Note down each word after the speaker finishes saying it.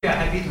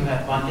happy to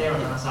have Bhante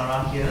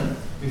Ratanasara here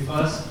with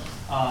us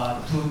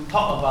to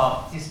talk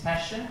about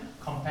dispassion,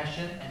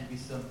 compassion, and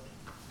wisdom.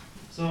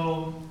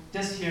 So,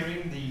 just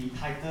hearing the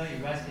title, you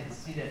guys can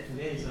see that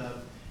today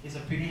is a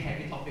pretty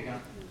heavy topic.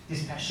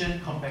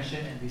 Dispassion,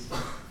 compassion, and wisdom.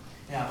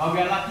 Yeah, but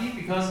we are lucky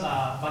because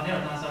Bhante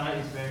Ratanasara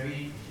is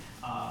very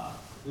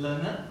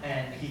learned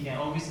and he can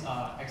always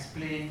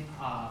explain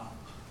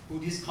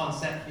Buddhist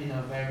concept in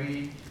a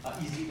very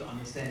easy to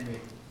understand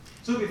way.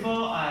 So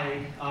before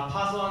I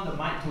pass on the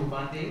mic to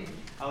Bhante,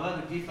 I would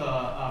like to give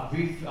a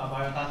brief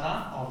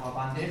biodata of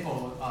Bhante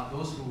for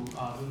those who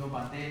don't know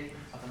Bhante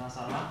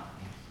Ratanasara.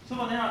 So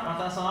Bhante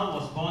Ratanasara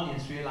was born in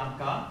Sri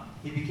Lanka.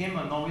 He became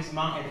a novice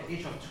monk at the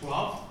age of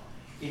 12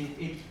 in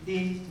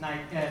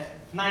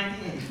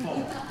 1984.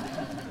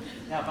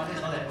 Yeah, Bhante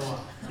is not that old.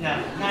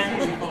 Yeah,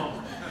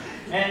 1984.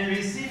 And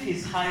received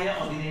his higher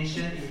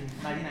ordination in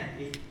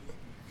 1998.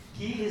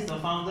 He is the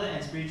founder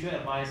and spiritual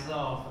advisor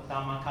of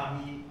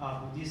Dhammakami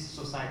Buddhist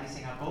Society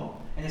Singapore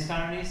and is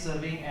currently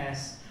serving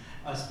as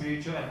a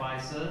spiritual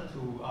advisor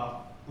to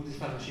Buddhist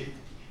Fellowship.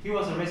 He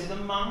was a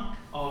resident monk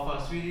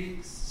of Sri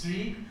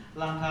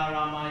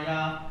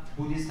Lankaramaya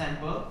Buddhist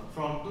Temple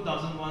from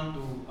 2001 to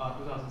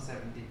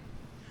 2017.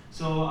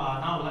 So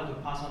now I would like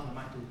to pass on the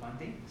mic to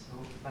Bhante. So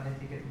Bhante,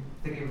 take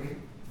it away.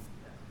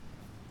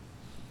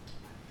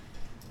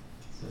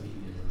 So we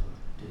will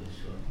do a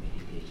short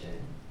meditation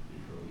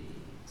before we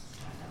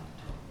start our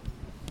talk.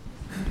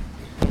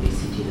 Maybe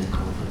sit in a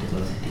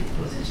comfortable sitting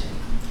position.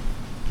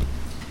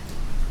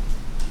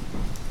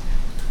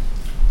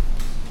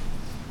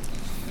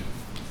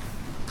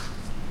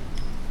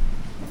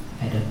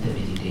 Adopt the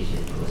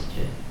meditation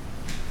posture.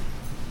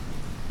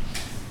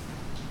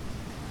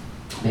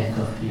 Back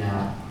of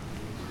your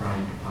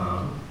right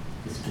palm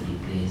is to be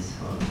placed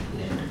on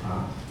left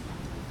palm.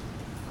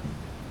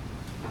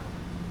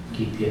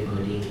 Keep your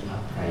body in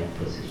upright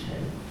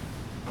position.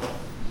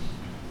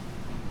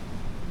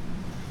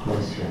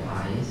 Close your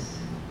eyes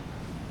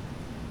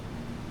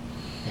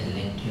and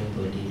let your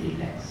body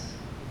relax.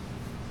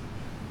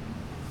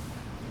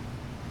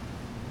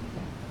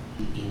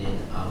 In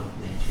and out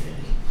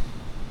naturally.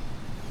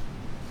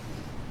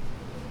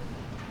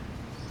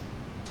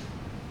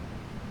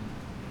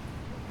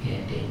 Pay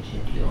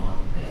attention to your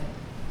own breath.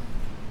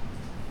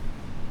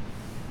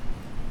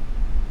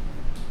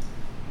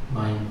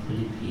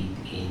 Mindfully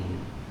breathe in,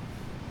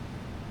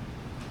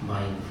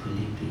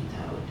 mindfully breathe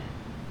out.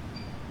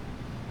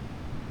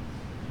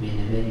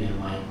 Whenever your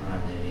mind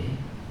runs away,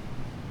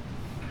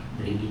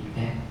 bring it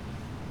back.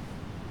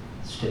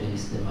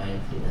 Establish the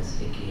mindfulness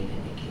again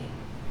and again.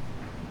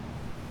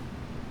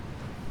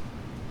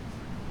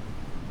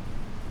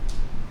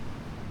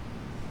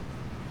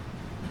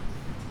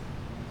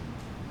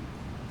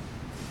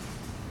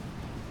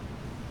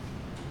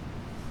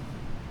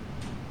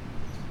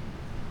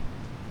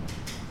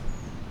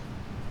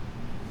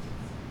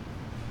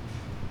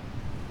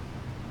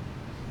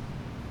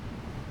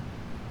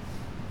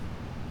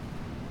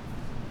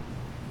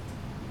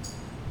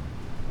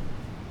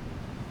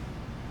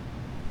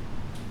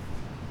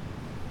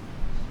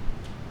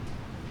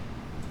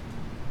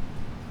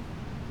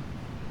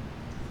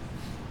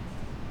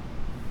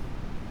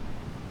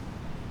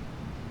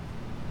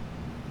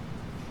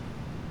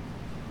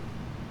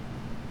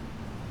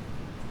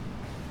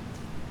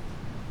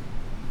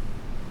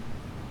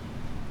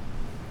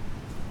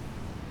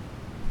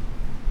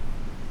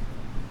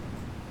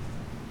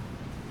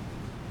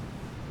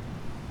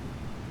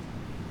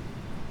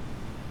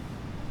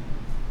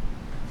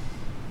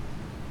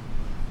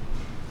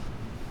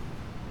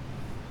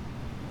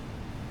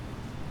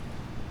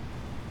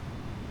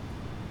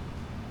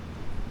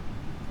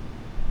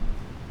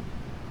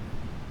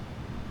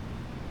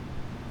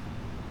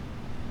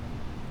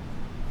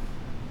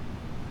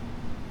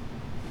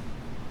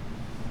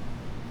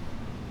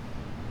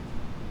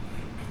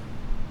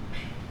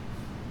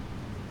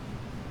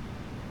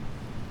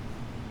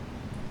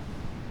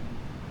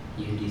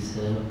 You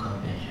deserve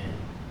compassion.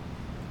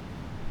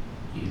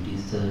 You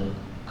deserve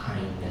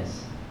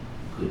kindness,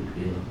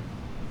 goodwill,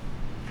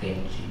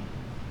 friendship,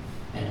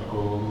 and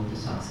all the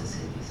success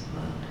in this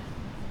world.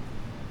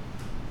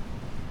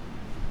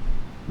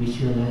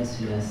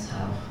 Visualize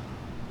yourself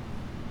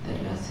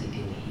that you are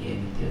sitting here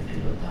with your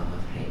fellow Dhamma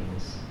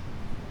friends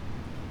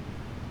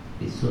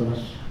with so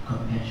much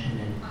compassion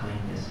and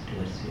kindness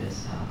towards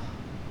yourself.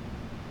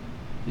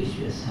 Wish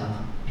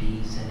yourself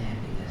peace and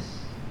happiness.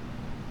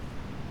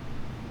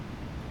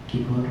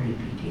 Keep on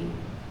repeating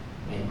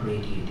and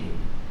radiating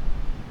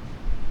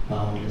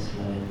boundless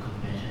love and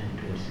compassion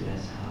towards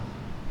yourself.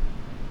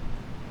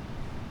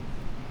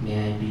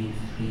 May I be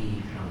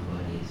free from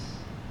worries.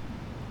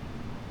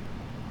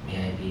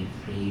 May I be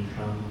free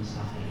from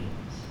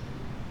sufferings.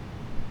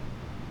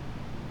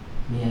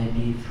 May I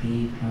be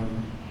free from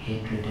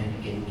hatred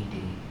and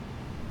enmity.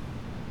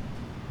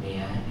 May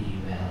I be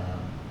well.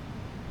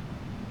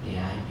 May I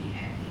be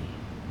happy.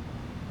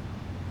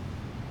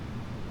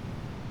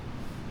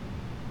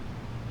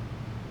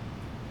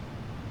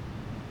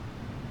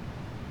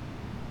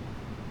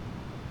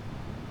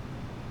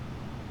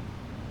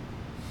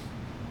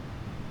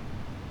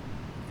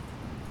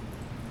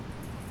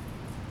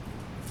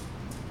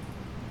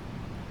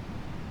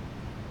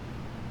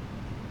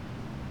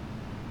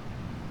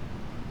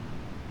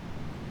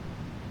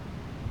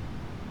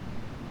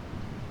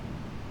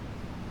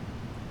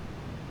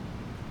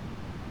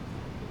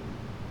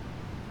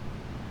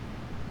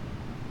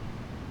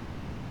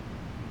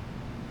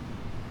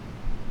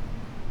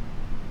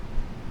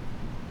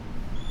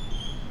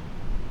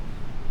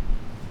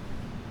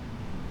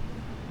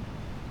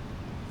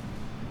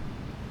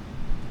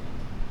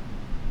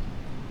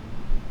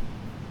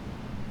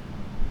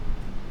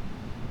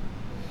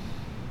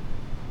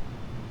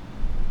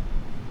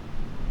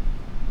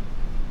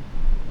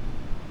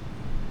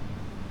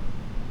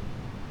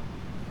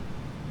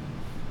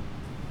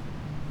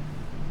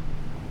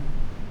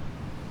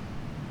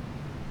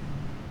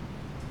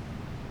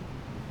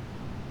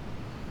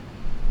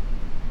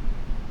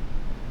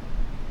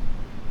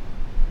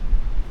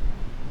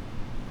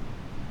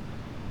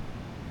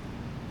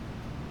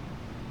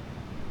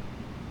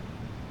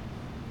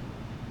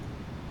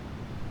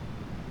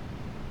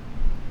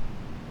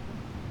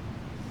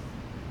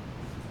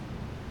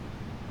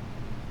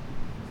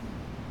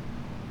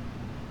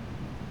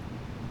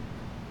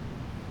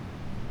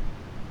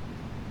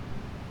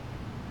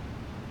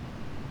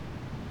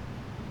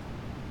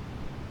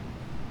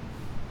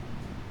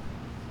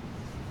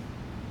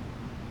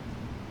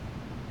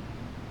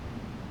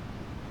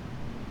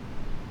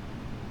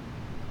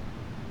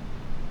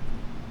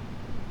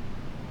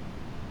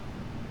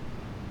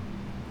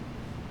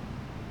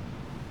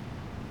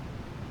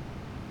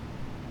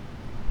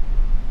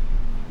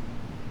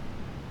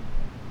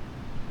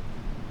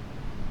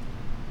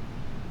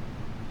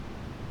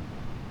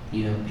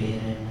 Your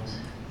parents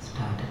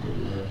started to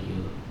love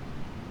you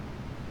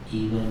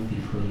even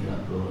before you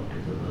are born to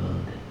the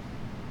world.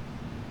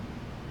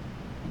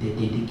 They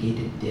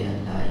dedicated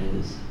their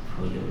lives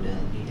for your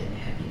well-being and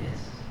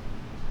happiness.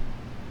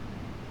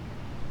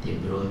 They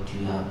brought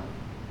you up,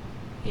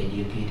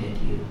 educated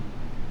you,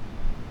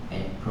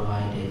 and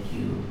provided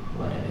you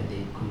whatever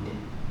they could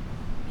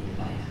in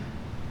life.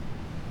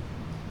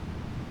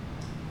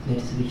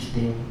 Let's wish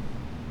them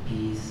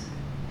peace,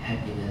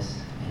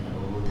 happiness, and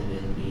all the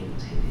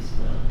well-beings in this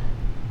world.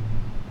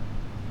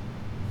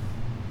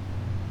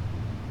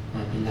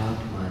 My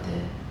beloved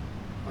mother,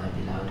 my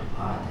beloved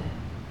father,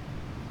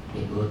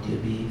 may both you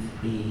be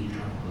free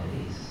from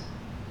worries.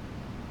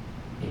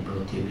 May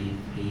both you be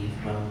free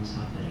from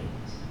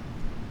sufferings.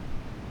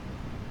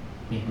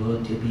 May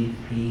both you be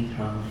free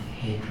from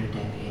hatred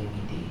and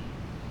enmity.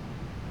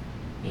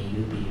 May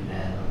you be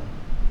well.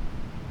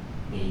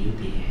 May you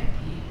be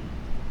happy.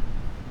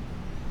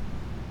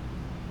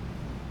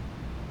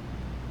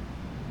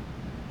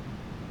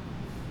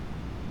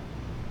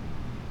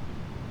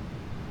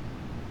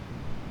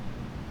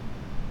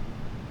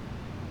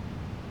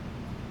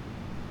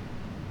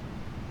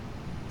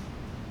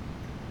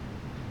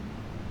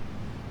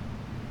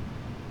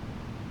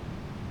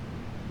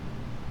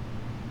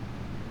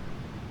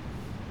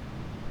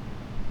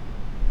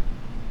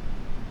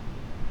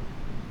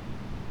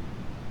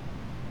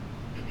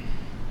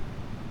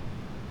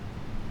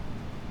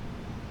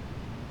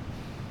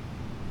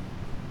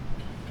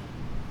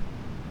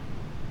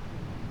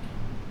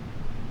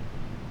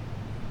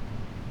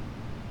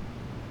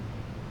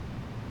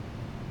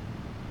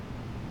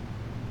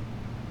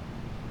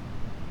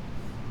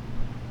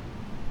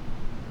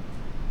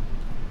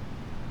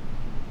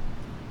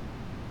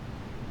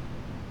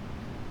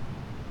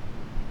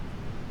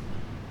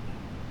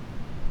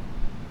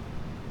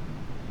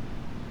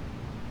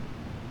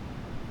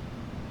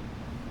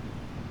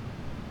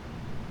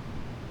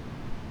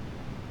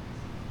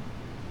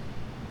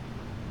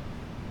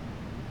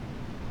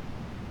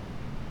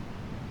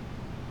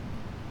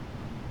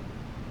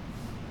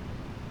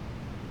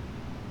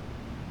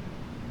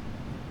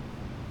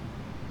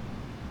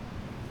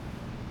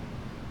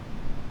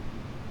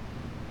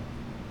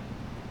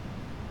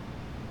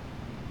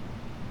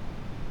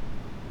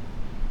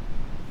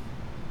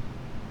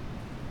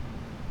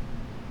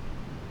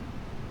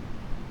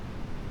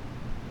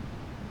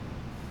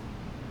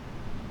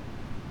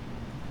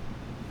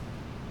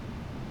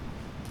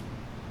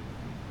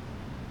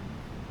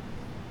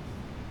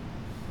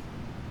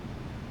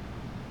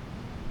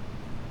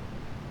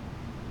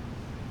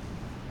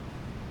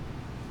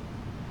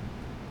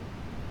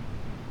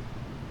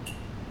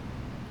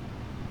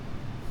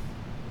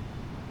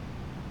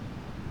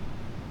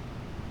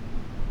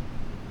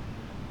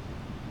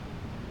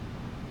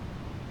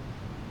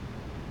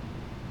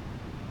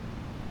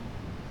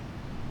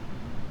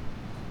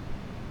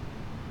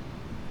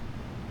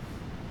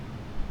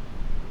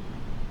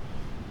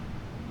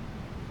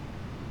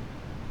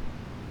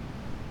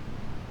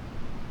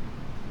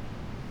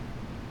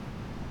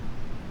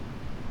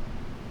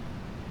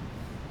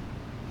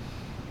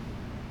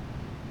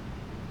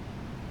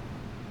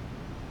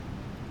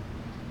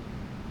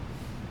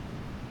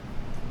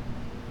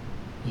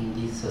 In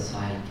this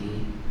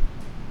society,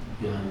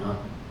 you are not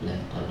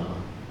left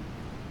alone.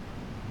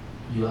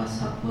 You are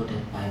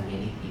supported by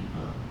many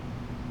people.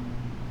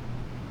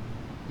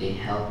 They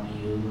help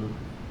you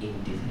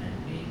in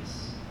different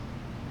ways.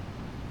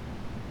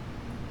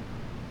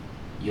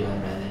 Your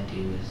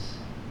relatives,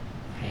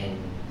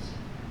 friends,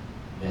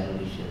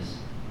 well-wishers,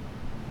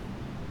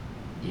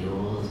 they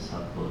all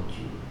support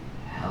you,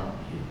 help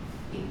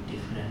you in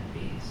different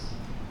ways.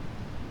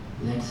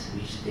 Let's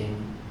wish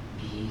them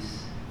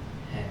peace,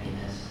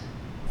 happiness,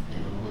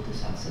 and all the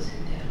success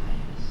in their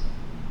lives.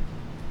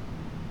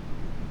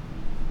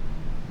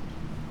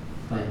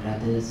 My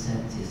brothers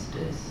and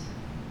sisters,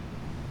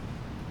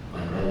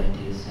 my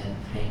relatives and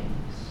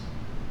friends,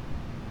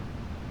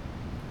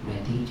 my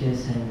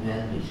teachers and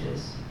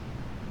well-wishers,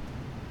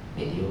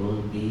 may they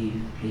all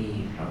be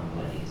free from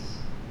worries.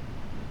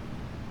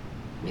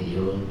 May they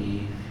all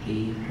be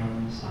free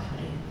from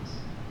sufferings.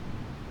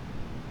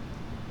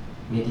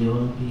 May they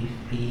all be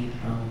free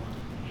from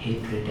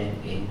hatred and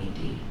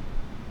enmity.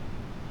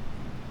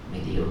 May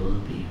they all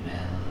be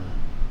well.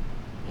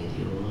 May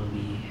they all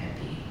be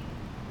happy.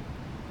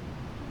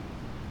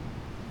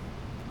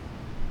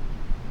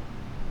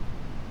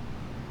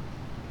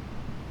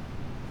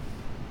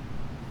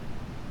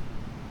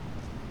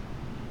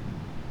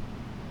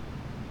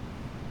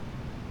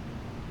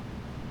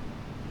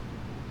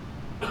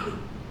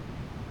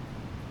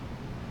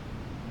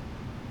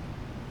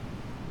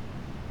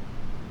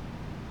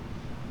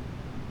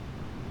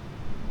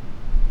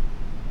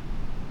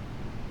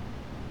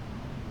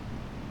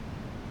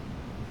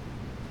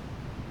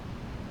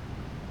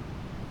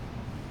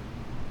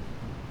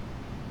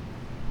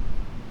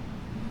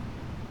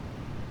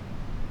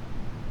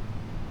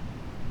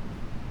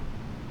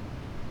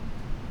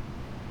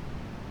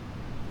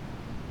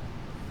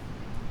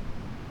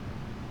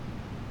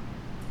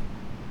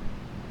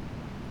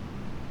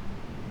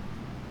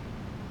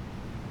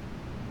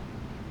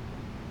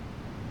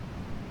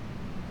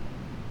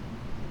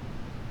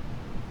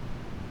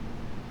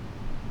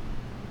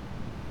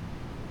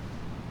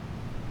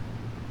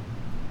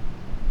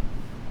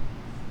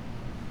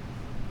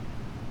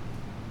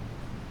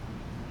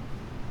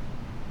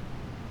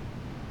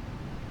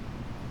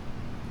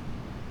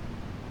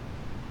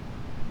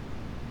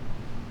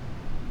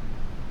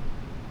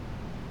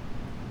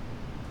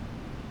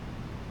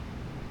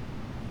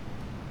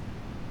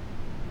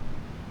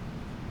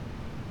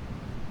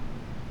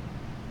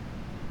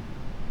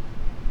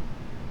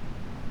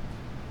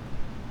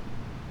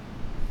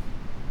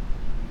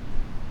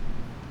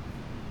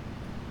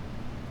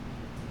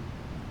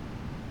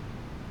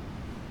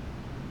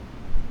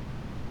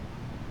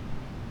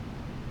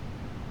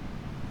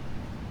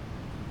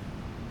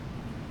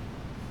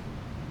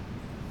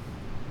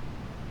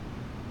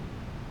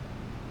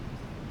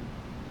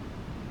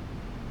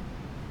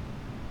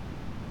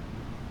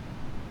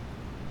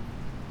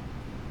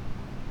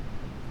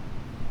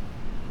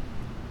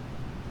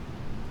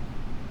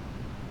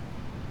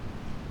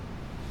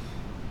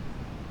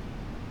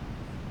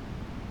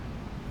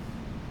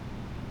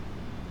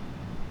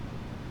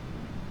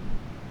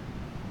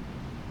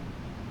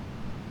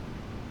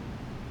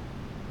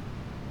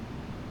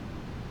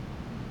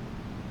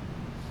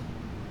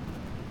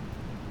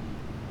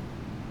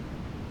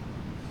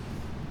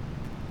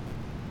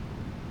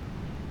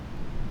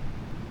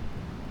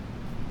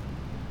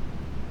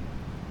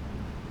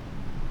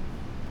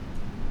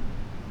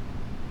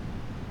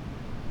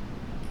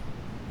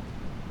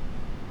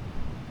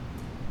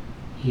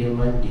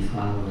 Human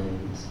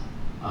defilements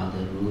are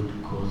the root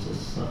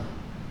causes of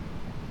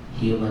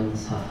human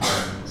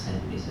sufferings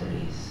and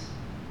miseries.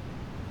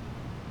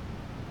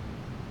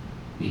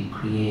 We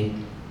create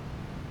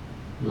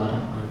a lot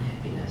of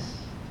unhappiness,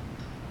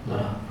 a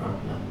lot of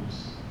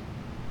problems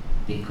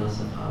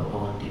because of our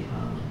own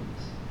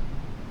defilements.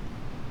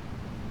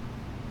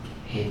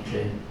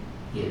 Hatred,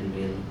 ill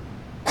will,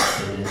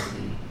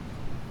 jealousy,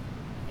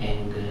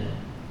 anger,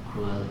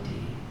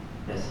 cruelty,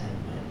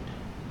 resentment,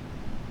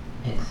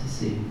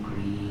 excessive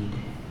greed,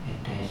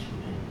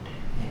 attachment,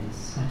 and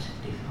such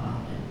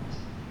defilements,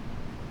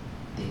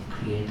 they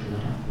create a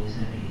lot of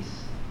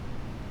miseries.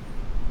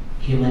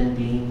 Human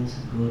beings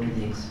go to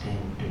the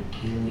extent to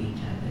kill each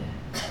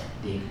other.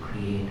 They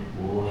create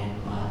war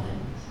and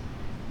violence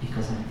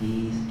because of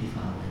these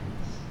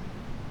defilements.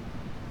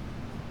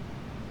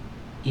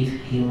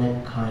 If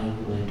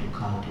humankind were to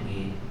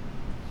cultivate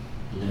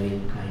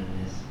loving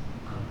kindness,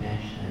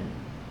 compassion,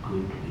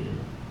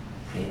 goodwill,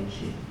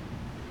 friendship,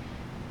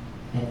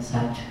 and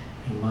such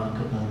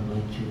remarkable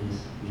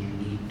virtues will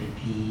lead to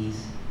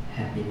peace,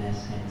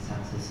 happiness, and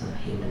success of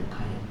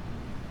humankind.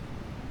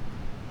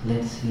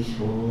 Let's wish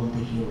all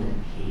the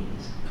human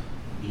beings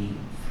be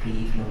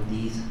free from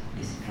these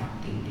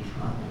destructive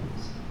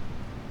defilements.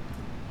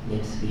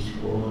 Let's wish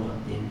all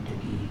of them to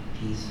be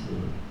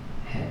peaceful,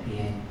 happy,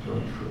 and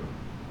joyful.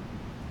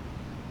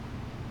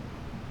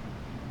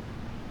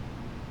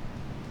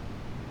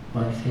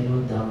 My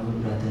fellow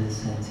Dhamma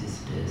brothers and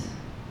sisters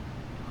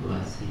who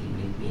are sitting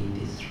with me in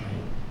this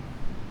shrine,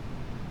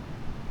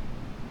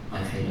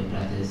 my fellow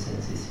brothers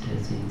and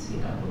sisters in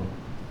Singapore,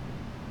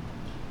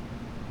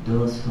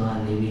 those who are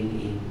living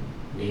in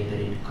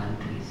neighboring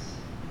countries,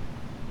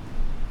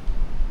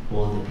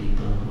 all the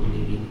people who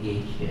live in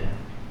Asia,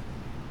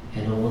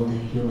 and all the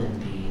human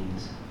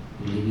beings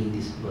who live in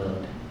this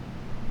world,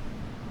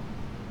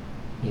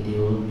 may they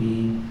all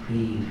be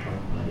free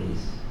from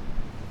worries.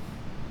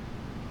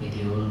 May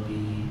they all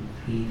be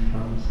free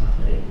from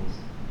sufferings.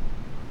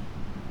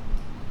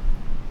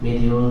 May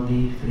they all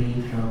be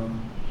free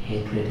from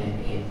hatred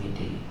and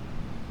enmity.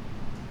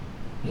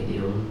 May they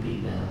all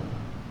be well.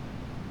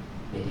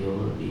 May they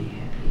all be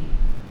happy.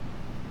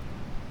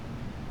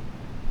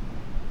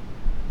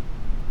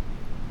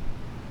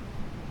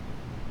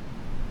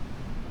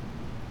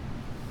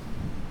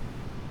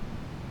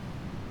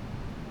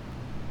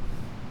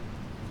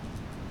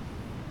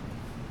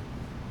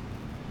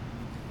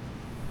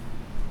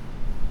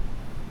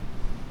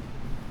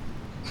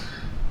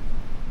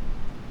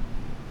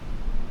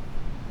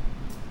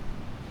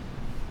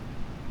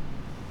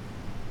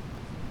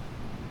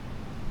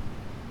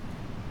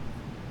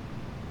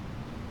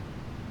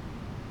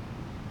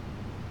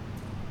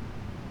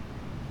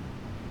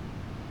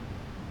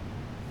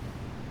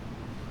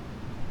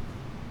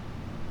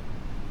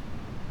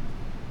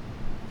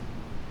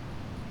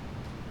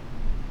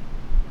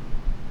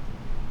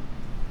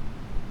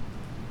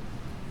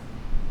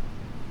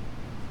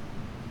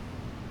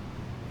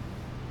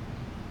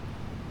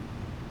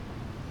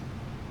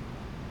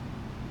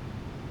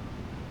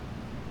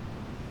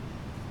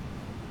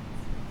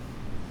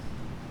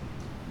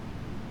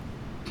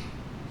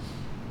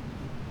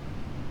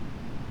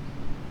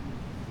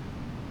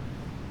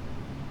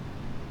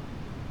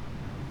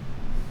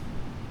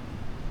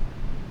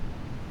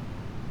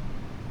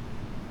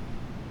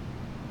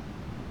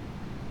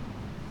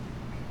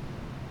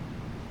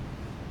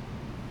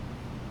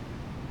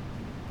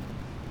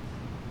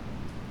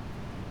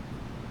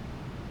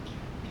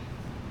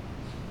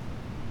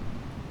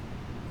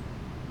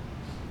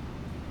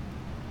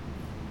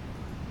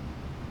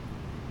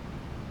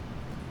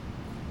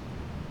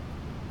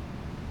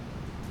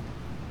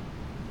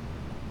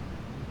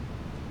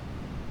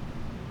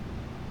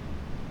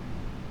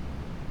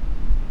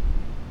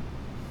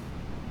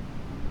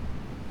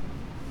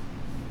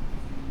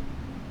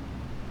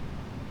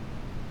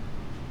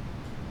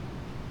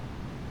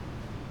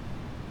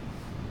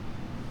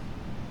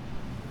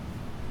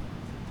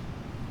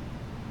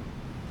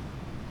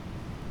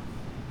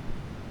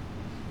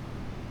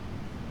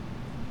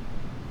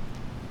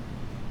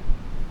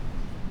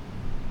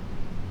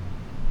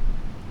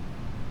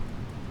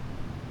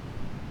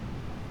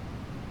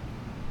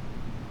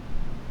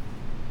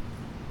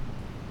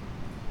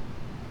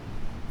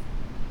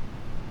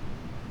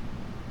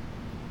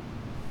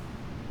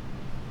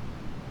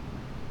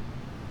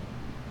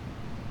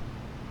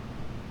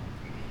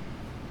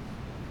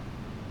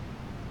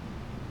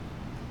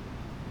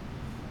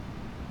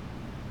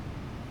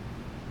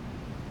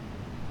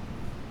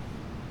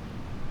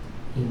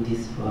 In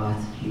this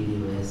vast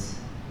universe,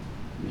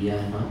 we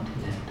are not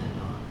left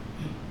alone.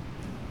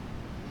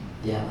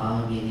 There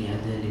are many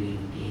other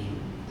living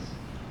beings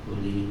who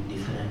live in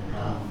different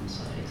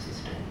realms of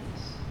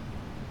existence.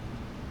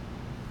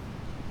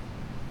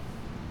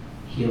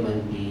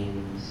 Human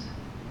beings,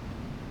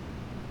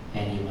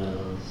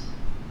 animals,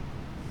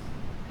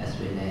 as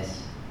well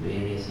as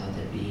various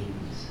other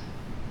beings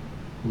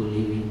who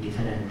live in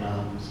different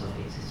realms of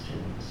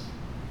existence.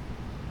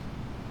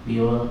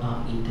 We all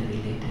are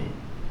interrelated.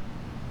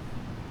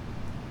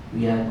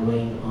 We are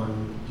going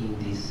on in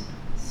this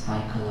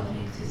cycle of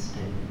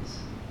existence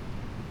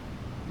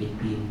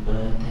between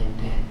birth and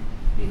death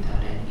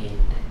without an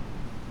end.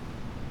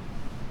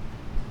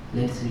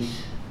 Let's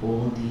wish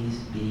all these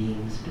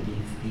beings to be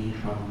free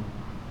from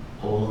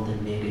all the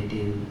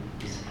negative,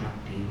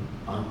 destructive,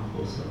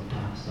 unwholesome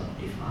types of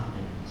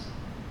defilements,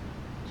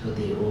 so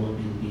they all will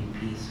be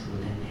peaceful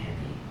and happy.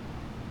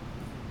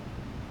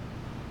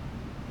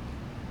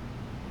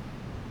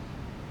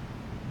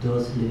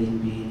 Those living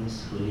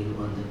beings who live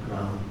on the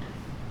ground,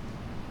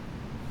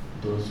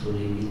 those who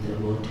live in the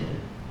water,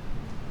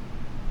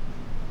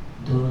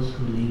 those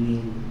who live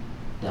in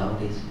the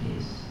outer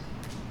space,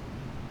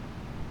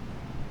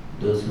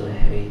 those who are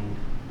having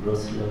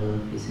gross level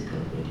physical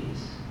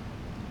bodies,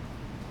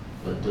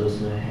 but those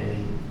who are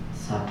having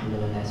subtle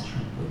level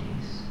astral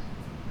bodies,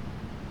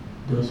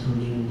 those who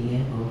live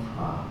near or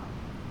far,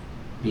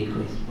 big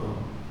or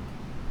small,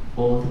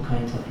 all the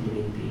kinds of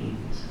living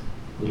beings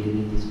who live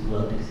in this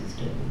world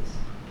existence,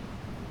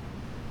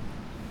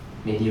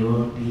 may they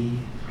all be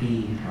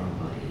free from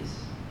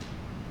bodies,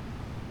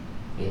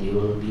 may they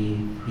all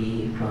be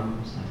free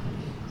from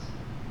sufferings,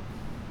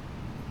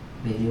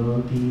 may they all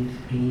be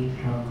free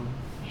from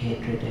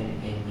hatred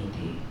and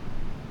enmity,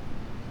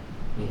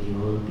 may they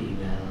all be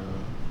well,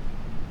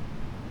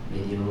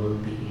 may they all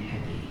be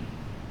happy.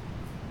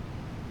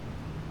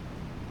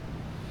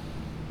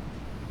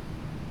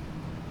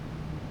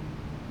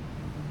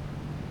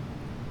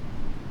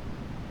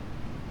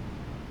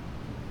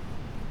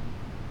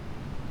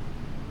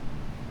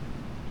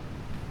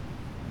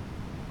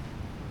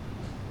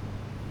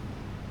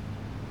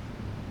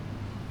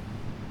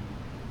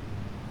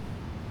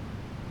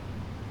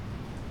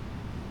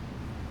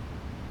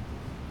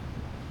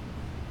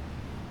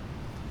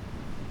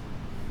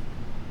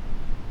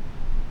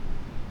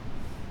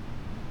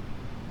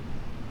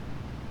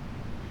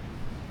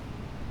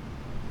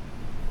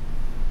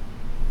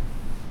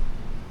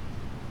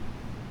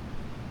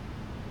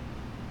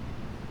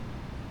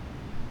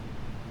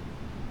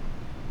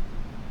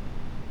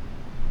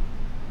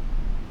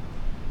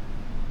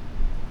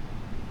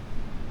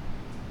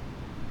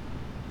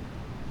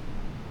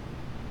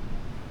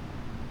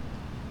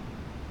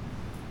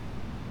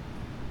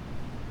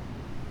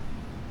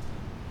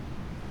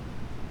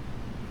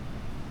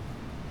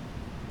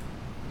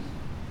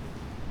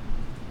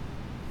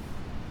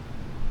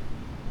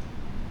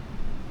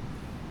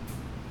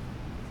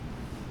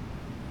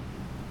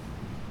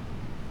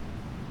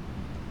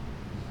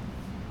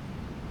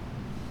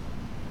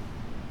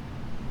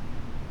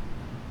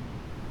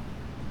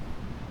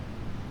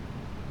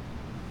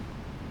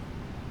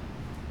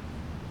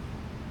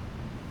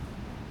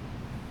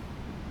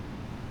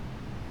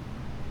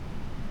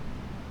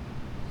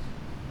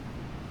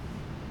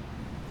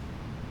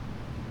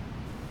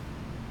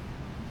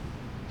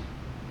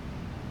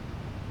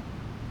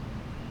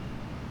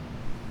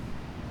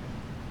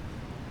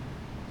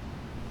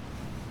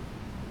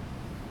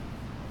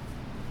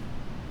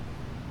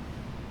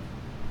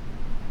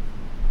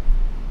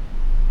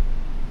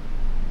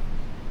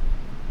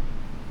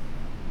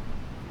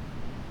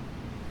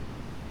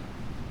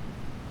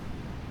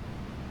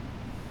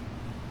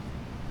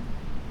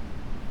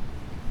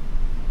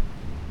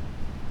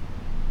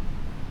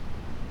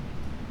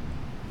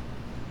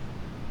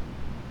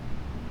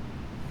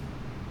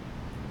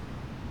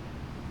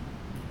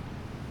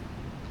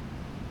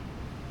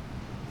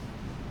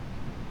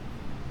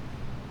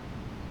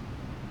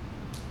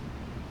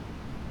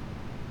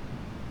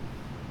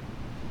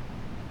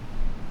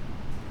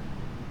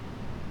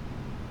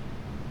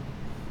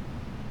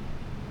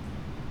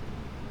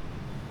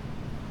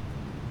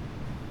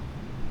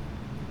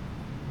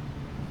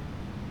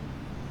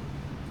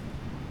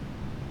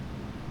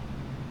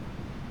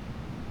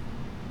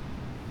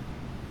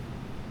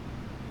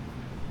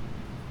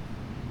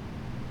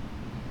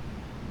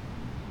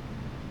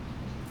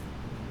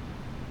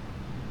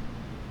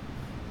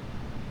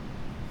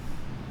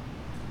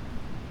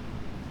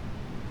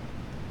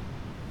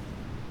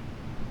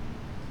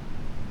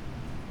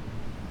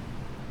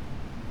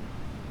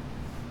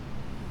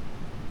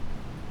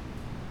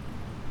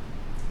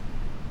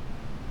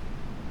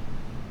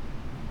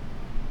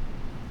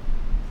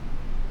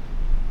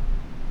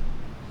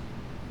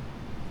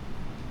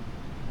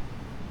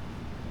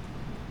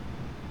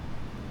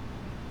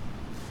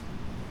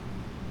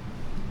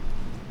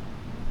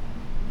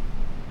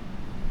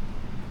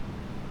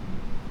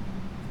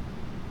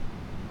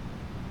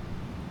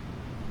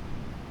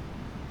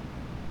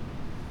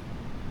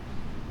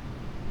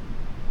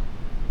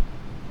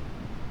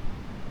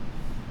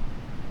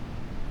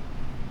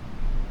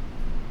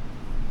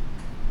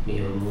 May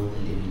all the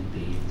living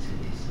beings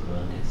in this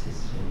world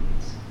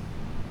existence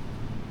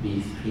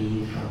be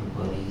free from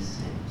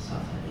worries and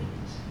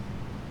sufferings.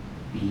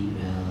 Be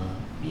well,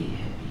 be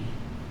happy.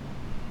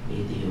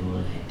 May they all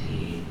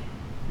attain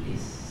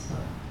bliss.